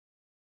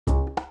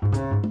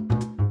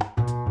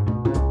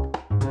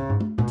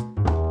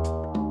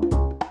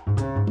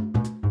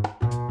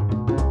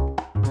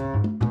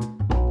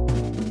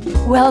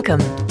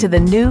Welcome to the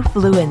new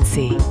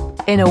Fluency.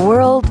 In a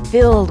world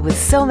filled with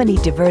so many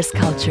diverse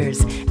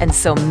cultures and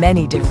so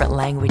many different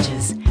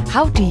languages,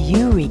 how do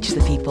you reach the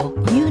people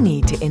you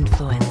need to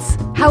influence?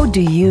 How do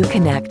you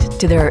connect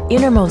to their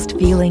innermost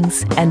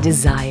feelings and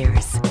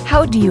desires?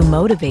 How do you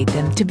motivate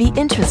them to be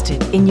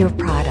interested in your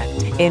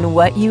product, in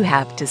what you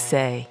have to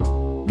say?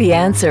 The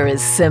answer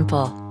is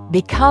simple.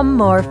 Become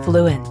more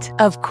fluent.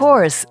 Of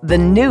course, the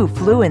new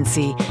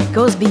Fluency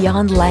goes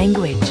beyond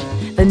language.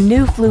 The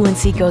new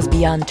Fluency goes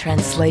beyond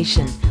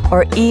translation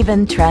or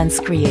even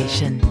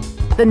transcreation.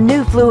 The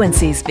new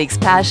Fluency speaks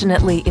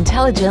passionately,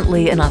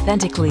 intelligently, and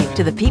authentically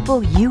to the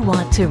people you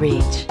want to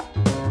reach.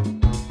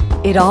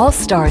 It all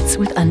starts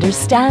with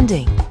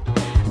understanding.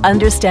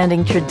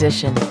 Understanding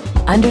tradition,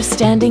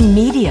 understanding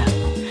media,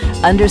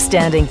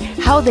 understanding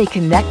how they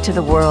connect to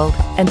the world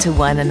and to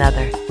one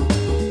another.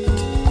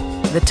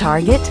 The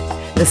target?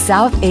 The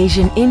South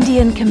Asian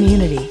Indian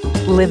community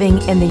living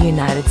in the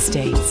United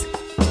States.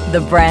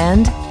 The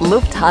brand?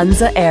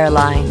 Lufthansa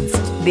Airlines.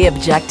 The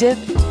objective?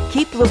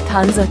 Keep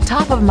Lufthansa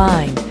top of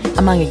mind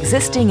among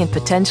existing and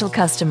potential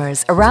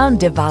customers around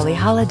Diwali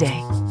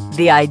holiday.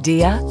 The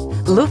idea?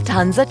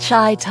 Lufthansa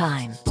Chai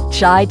Time.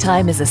 Chai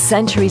Time is a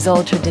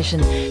centuries-old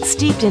tradition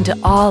steeped into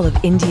all of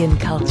Indian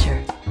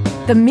culture.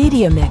 The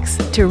media mix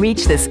to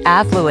reach this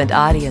affluent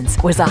audience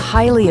was a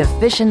highly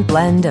efficient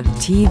blend of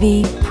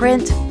TV,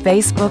 print,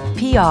 Facebook,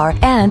 PR,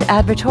 and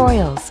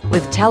advertorials,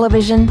 with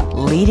television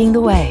leading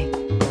the way.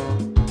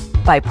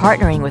 By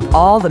partnering with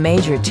all the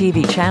major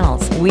TV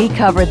channels, we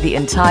covered the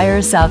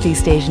entire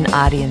Southeast Asian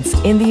audience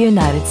in the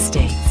United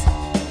States.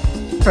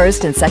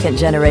 First and second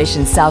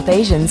generation South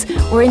Asians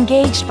were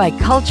engaged by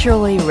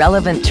culturally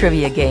relevant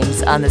trivia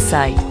games on the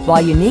site,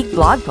 while unique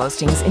blog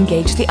postings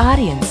engaged the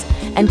audience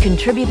and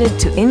contributed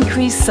to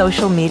increased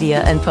social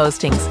media and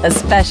postings,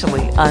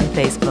 especially on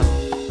Facebook.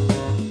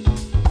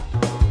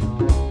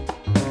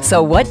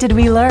 So what did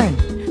we learn?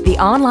 The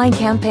online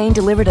campaign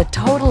delivered a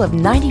total of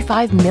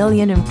 95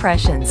 million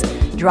impressions,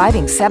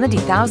 driving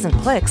 70,000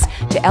 clicks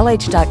to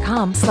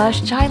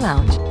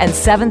lh.com/ChaiLounge, and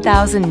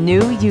 7,000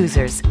 new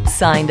users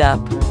signed up.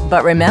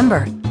 But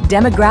remember,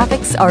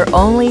 demographics are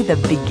only the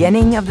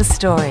beginning of the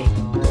story.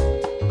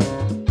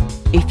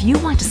 If you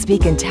want to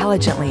speak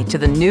intelligently to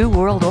the new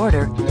world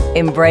order,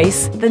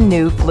 embrace the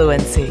new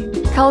Fluency.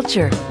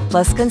 Culture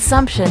plus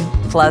consumption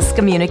plus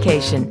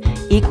communication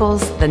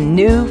equals the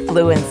new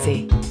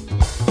Fluency.